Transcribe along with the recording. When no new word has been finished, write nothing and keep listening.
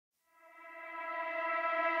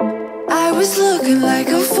I was looking like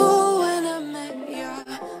a fool when I met you.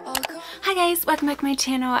 Hi guys, welcome back to my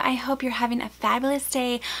channel. I hope you're having a fabulous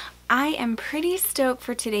day. I am pretty stoked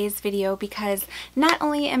for today's video because not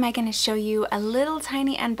only am I going to show you a little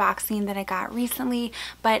tiny unboxing that I got recently,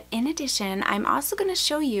 but in addition, I'm also going to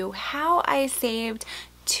show you how I saved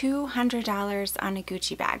 $200 on a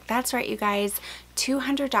Gucci bag. That's right, you guys,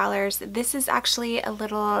 $200. This is actually a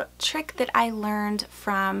little trick that I learned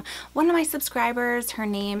from one of my subscribers. Her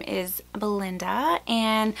name is Belinda,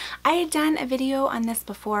 and I had done a video on this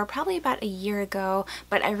before, probably about a year ago,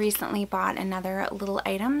 but I recently bought another little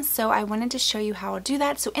item, so I wanted to show you how I'll do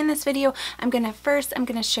that. So in this video, I'm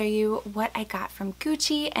gonna show you what I got from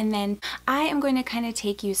Gucci, and then I am going to kind of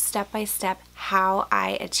take you step by step how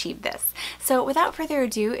I achieved this. So without further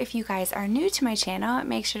ado, if you guys are new to my channel,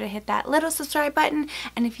 make sure to hit that little subscribe button,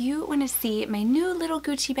 and if you want to see my new little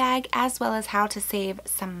Gucci bag as well as how to save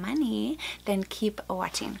some money, then keep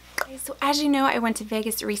watching. Okay, so as you know, I went to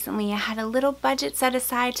Vegas recently. I had a little budget set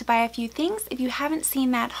aside to buy a few things. If you haven't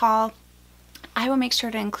seen that haul, I will make sure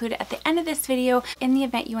to include it at the end of this video in the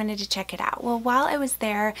event you wanted to check it out. Well, while I was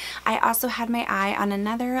there, I also had my eye on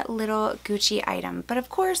another little Gucci item. But of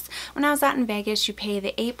course, when I was out in Vegas, you pay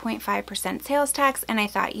the 8.5% sales tax, and I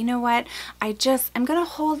thought, you know what, I'm gonna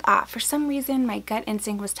hold off. For some reason, my gut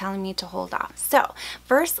instinct was telling me to hold off. So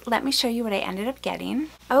first, let me show you what I ended up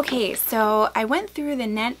getting. Okay, so I went through the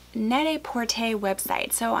Net-a-Porter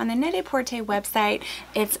website. So on the Net-a-Porter website,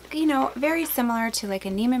 it's, you know, very similar to like a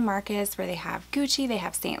Neiman Marcus where they have Gucci, they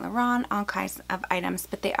have Saint Laurent, all kinds of items,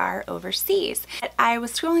 but they are overseas. But I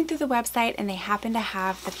was scrolling through the website and they happened to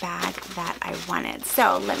have the bag that I wanted.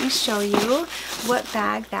 So let me show you what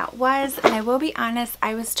bag that was. And I will be honest,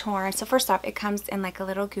 I was torn. So first off, it comes in like a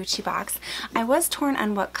little Gucci box. I was torn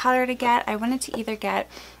on what color to get. I wanted to either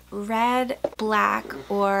get red, black,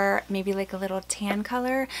 or maybe like a little tan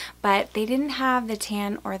color, but they didn't have the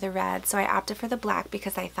tan or the red, so I opted for the black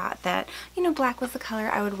because I thought that, you know, black was the color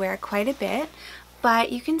I would wear quite a bit.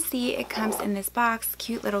 But you can see it comes in this box,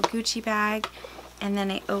 cute little Gucci bag, and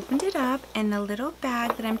then I opened it up, and the little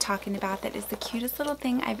bag that I'm talking about that is the cutest little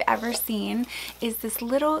thing I've ever seen is this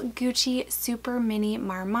little Gucci Super Mini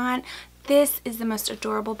Marmont. This is the most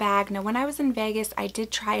adorable bag. Now, when I was in Vegas, I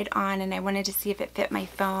did try it on and I wanted to see if it fit my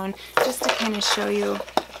phone, just to kind of show you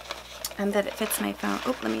that it fits my phone.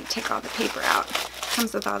 Oh, let me take all the paper out. It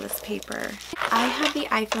comes with all this paper. I have the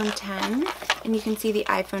iPhone 10, and you can see the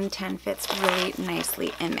iPhone 10 fits really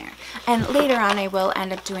nicely in there. And later on, I will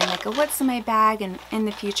end up doing like a what's in my bag and in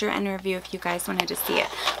the future and a review if you guys wanted to see it.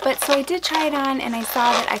 But so I did try it on, and I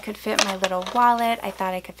saw that I could fit my little wallet. I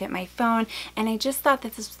thought I could fit my phone, and I just thought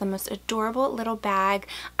that this was the most adorable little bag.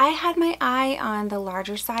 I had my eye on the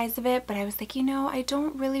larger size of it, but I was like, you know, I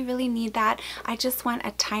don't really need that. I just want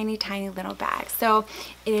a tiny little bag. So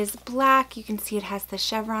it is black. You can see it has the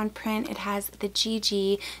chevron print. It has the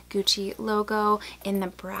GG Gucci logo in the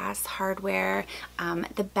brass hardware.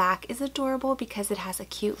 The back is adorable because it has a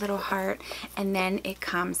cute little heart, and then it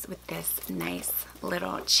comes with this nice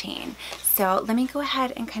little chain. So let me go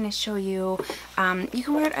ahead and kind of show you. You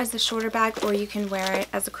can wear it as a shoulder bag or you can wear it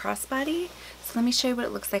as a crossbody. So let me show you what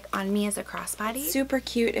it looks like on me as a crossbody. Super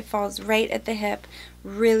cute. It falls right at the hip.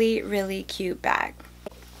 Really cute bag.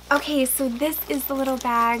 Okay, so this is the little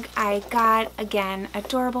bag I got. Again,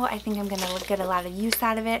 adorable. I think I'm going to get a lot of use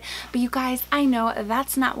out of it. But you guys, I know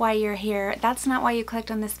that's not why you're here. That's not why you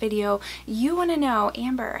clicked on this video. You want to know,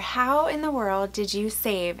 Amber, how in the world did you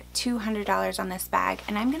save $200 on this bag?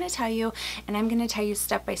 And I'm going to tell you, and I'm going to tell you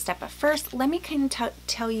step by step. But first, let me kind of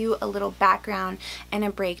tell you a little background and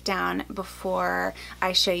a breakdown before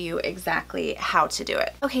I show you exactly how to do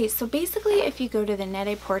it. Okay, so basically, if you go to the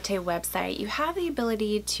Net-a-Porter website, you have the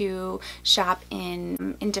ability to shop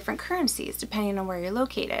in different currencies depending on where you're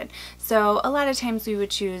located. So a lot of times we would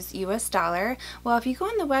choose US dollar. Well, if you go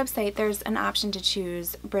on the website, there's an option to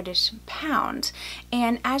choose British pound,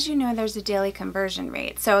 and as you know, there's a daily conversion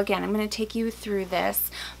rate. So again, I'm going to take you through this,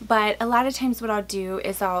 but a lot of times what I'll do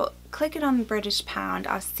is I'll click it on the British pound,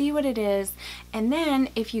 I'll see what it is, and then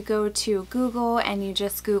if you go to Google and you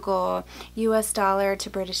just Google US dollar to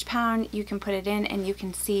British pound, you can put it in and you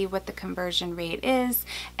can see what the conversion rate is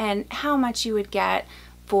and how much you would get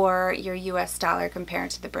for your US dollar compared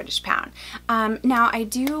to the British pound. Now, I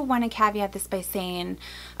do want to caveat this by saying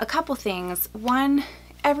a couple things. One,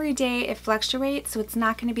 every day it fluctuates, so it's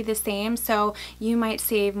not going to be the same. So you might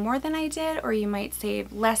save more than I did, or you might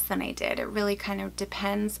save less than I did. It really kind of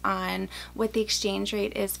depends on what the exchange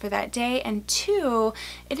rate is for that day. And two,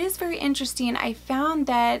 it is very interesting. I found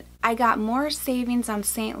that I got more savings on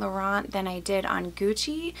Saint Laurent than I did on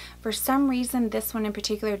Gucci. For some reason, this one in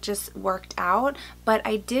particular just worked out, but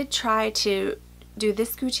I did try to do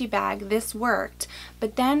this Gucci bag. This worked,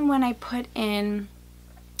 but then when I put in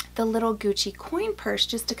the little Gucci coin purse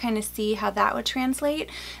just to kind of see how that would translate,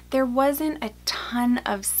 there wasn't a ton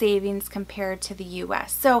of savings compared to the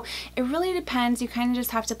US. So it really depends. You kind of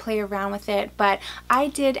just have to play around with it. But I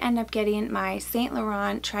did end up getting my Saint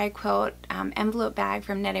Laurent tri-quilt envelope bag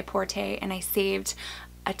from Net-a-Porter, and I saved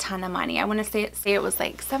a ton of money. I want to say it was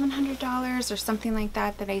like $700 or something like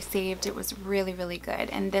that I saved. It was really, really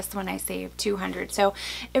good. And this one I saved $200. So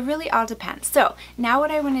it really all depends. So now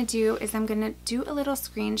what I want to do is I'm going to do a little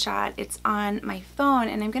screenshot. It's on my phone,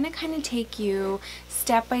 and I'm going to kind of take you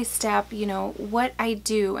step by step, you know, what I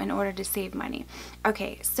do in order to save money.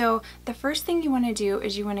 Okay, so the first thing you want to do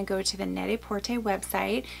is you want to go to the Net-a-Porter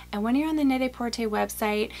website, and when you're on the Net-a-Porter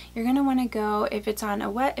website, you're going to want to go, if it's on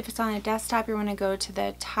a desktop, you want to go to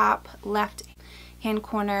the top left hand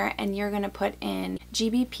corner, and you're going to put in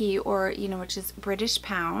GBP, or which is British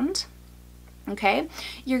pound. Okay,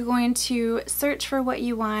 you're going to search for what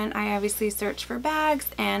you want. I obviously searched for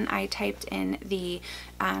bags, and I typed in the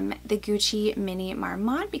Gucci Mini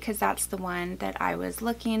Marmont because that's the one that I was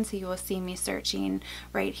looking. So you will see me searching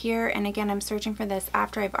right here. And again, I'm searching for this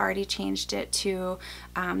after I've already changed it to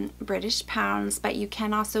British pounds, but you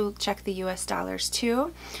can also check the US dollars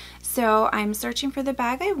too. So I'm searching for the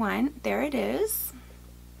bag I want. There it is.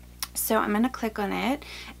 So I'm going to click on it,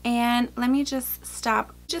 and let me just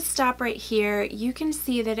stop right here. You can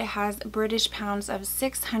see that it has British pounds of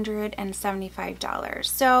 $675.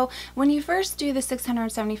 So when you first do the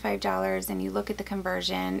 $675 and you look at the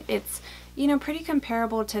conversion, it's pretty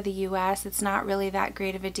comparable to the US. It's not really that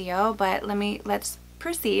great of a deal, but let's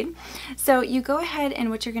proceed. So you go ahead, and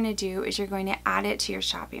what you're going to do is you're going to add it to your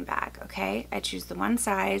shopping bag. Okay, I choose the one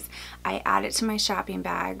size, I add it to my shopping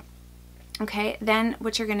bag. Okay, then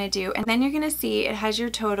what you're going to do, and then you're going to see it has your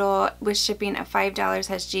total with shipping of $5,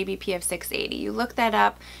 has GBP of $6.80. You look that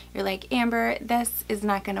up, you're like, Amber, this is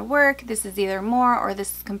not going to work. This is either more or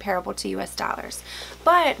this is comparable to US dollars.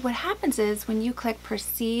 But what happens is when you click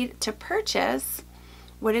proceed to purchase,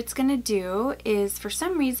 what it's going to do is, for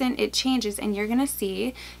some reason, it changes, and you're going to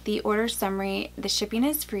see the order summary, the shipping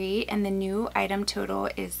is free, and the new item total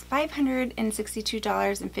is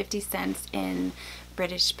 $562.50 in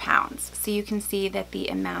British pounds. So you can see that the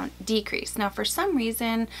amount decreased. Now, for some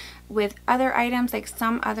reason, with other items, like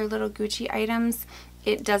some other little Gucci items,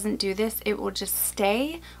 it doesn't do this. It will just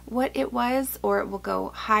stay what it was, or it will go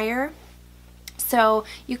higher. So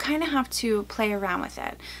you kind of have to play around with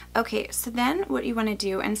it. Okay, so then what you want to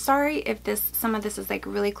do, and sorry if some of this is like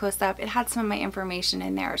really close up, it had some of my information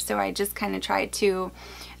in there, so I just kind of tried to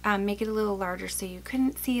make it a little larger so you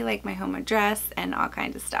couldn't see like my home address and all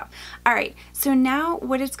kinds of stuff. All right, so now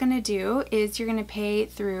what it's going to do is you're going to pay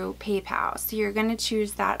through PayPal. So you're going to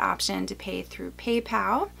choose that option to pay through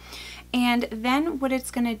PayPal. And then what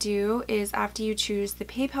it's going to do is, after you choose the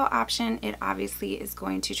PayPal option, it obviously is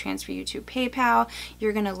going to transfer you to PayPal.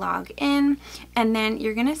 You're going to log in, and then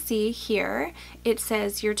you're going to see here it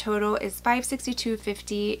says your total is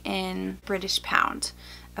 $562.50 in British pound.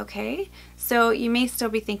 Okay, so you may still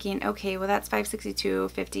be thinking, okay, well that's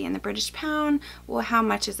 $562.50 in the British pound. Well, how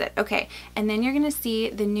much is it? Okay, and then you're going to see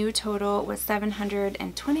the new total was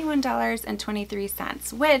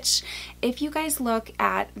 $721.23, which, if you guys look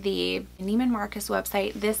at the Neiman Marcus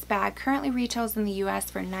website, this bag currently retails in the US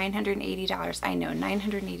for $980. I know,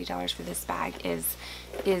 $980 for this bag is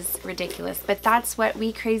ridiculous, but that's what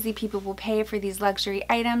we crazy people will pay for these luxury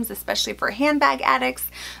items, especially for handbag addicts.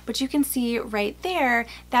 But you can see right there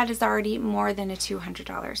that is already more than a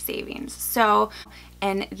 $200 savings. So,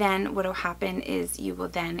 and then what will happen is you will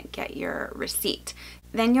then get your receipt.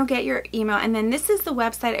 Then you'll get your email, and then this is the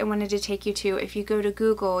website I wanted to take you to. If you go to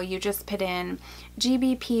Google, you just put in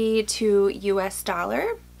GBP to US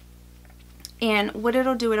dollar, and what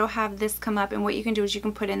it'll do, it'll have this come up, and what you can do is you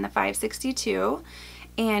can put in the 562,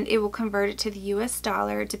 and it will convert it to the US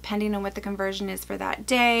dollar depending on what the conversion is for that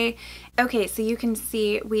day. Okay, so you can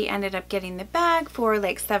see we ended up getting the bag for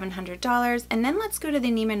like $700. And then let's go to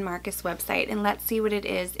the Neiman Marcus website and let's see what it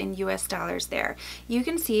is in US dollars there. You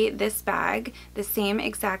can see this bag, the same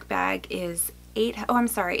exact bag, is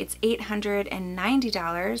it's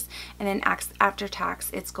 $890, and then after tax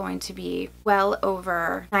it's going to be well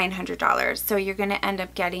over $900. So you're going to end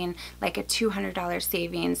up getting like a $200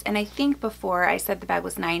 savings. And I think before I said the bag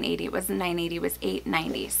was $980, it wasn't $980, it was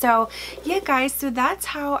 $890. So yeah guys, so that's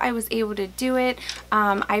how I was able to do it.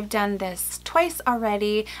 I've done this twice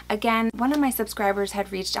already. Again, one of my subscribers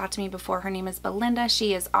had reached out to me before. Her name is Belinda.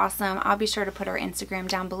 She is awesome. I'll be sure to put her Instagram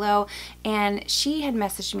down below, and she had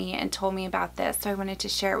messaged me and told me about this, so I wanted to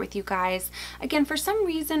share it with you guys. Again, for some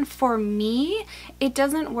reason, for me, it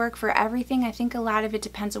doesn't work for everything. I think a lot of it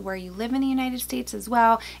depends on where you live in the United States as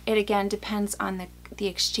well. It again depends on the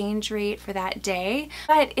exchange rate for that day,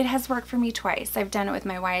 but it has worked for me twice. I've done it with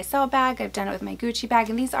my YSL bag, I've done it with my Gucci bag,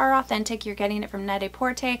 and these are authentic. You're getting it from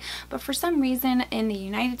Net-a-Porter, but for some reason in the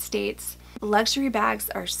United States, luxury bags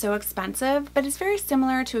are so expensive. But it's very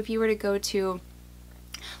similar to if you were to go to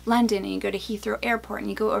London and you go to Heathrow Airport and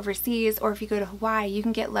you go overseas, or if you go to Hawaii, you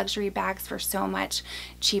can get luxury bags for so much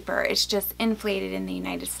cheaper. It's just inflated in the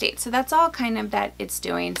United States. So that's all kind of that it's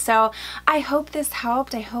doing. So I hope this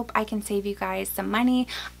helped. I hope I can save you guys some money.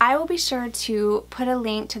 I will be sure to put a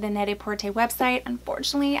link to the Net-a-Porter website.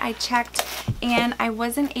 Unfortunately, I checked and I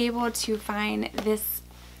wasn't able to find this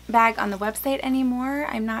bag on the website anymore.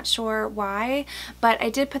 I'm not sure why, but I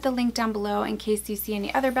did put the link down below in case you see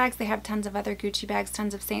any other bags. They have tons of other Gucci bags,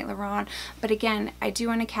 tons of Saint Laurent, but again, I do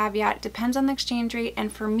want to caveat, it depends on the exchange rate,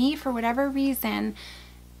 and for me, for whatever reason,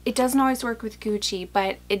 it doesn't always work with Gucci,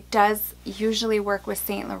 but it does usually work with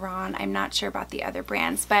Saint Laurent. I'm not sure about the other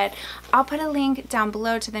brands, but I'll put a link down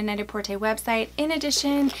below to the Net-a-Porter website. In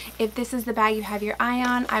addition, if this is the bag you have your eye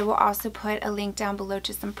on, I will also put a link down below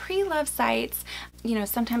to some pre-love sites. You know,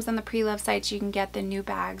 sometimes on the pre-love sites you can get the new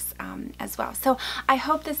bags as well. So I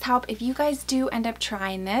hope this helped. If you guys do end up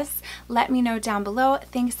trying this, let me know down below.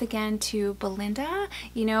 Thanks again to Belinda,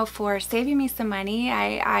 you know, for saving me some money.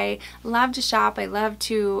 I love to shop. I love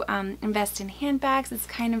to invest in handbags. It's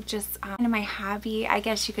kind of just kind of my hobby, I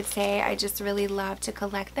guess you could say. I just really love to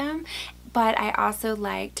collect them. But I also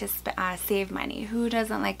like to save money. Who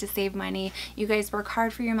doesn't like to save money? You guys work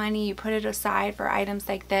hard for your money. You put it aside for items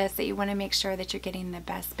like this that you want to make sure that you're getting the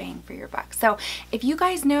best bang for your buck. So if you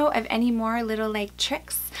guys know of any more little like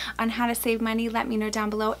tricks on how to save money, let me know down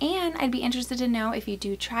below. And I'd be interested to know, if you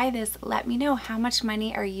do try this, let me know how much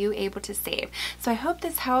money are you able to save. So I hope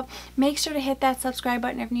this helped. Make sure to hit that subscribe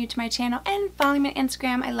button if you're new to my channel, and follow me on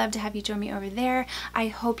Instagram. I love to have you join me over there. I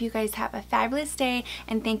hope you guys have a fabulous day,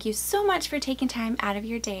 and thank you so much for taking time out of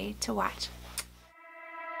your day to watch.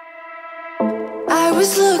 I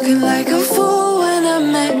was looking like a fool when I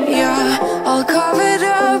met ya, all covered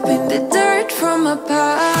up in the dirt from my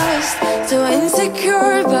past. So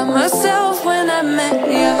insecure about myself.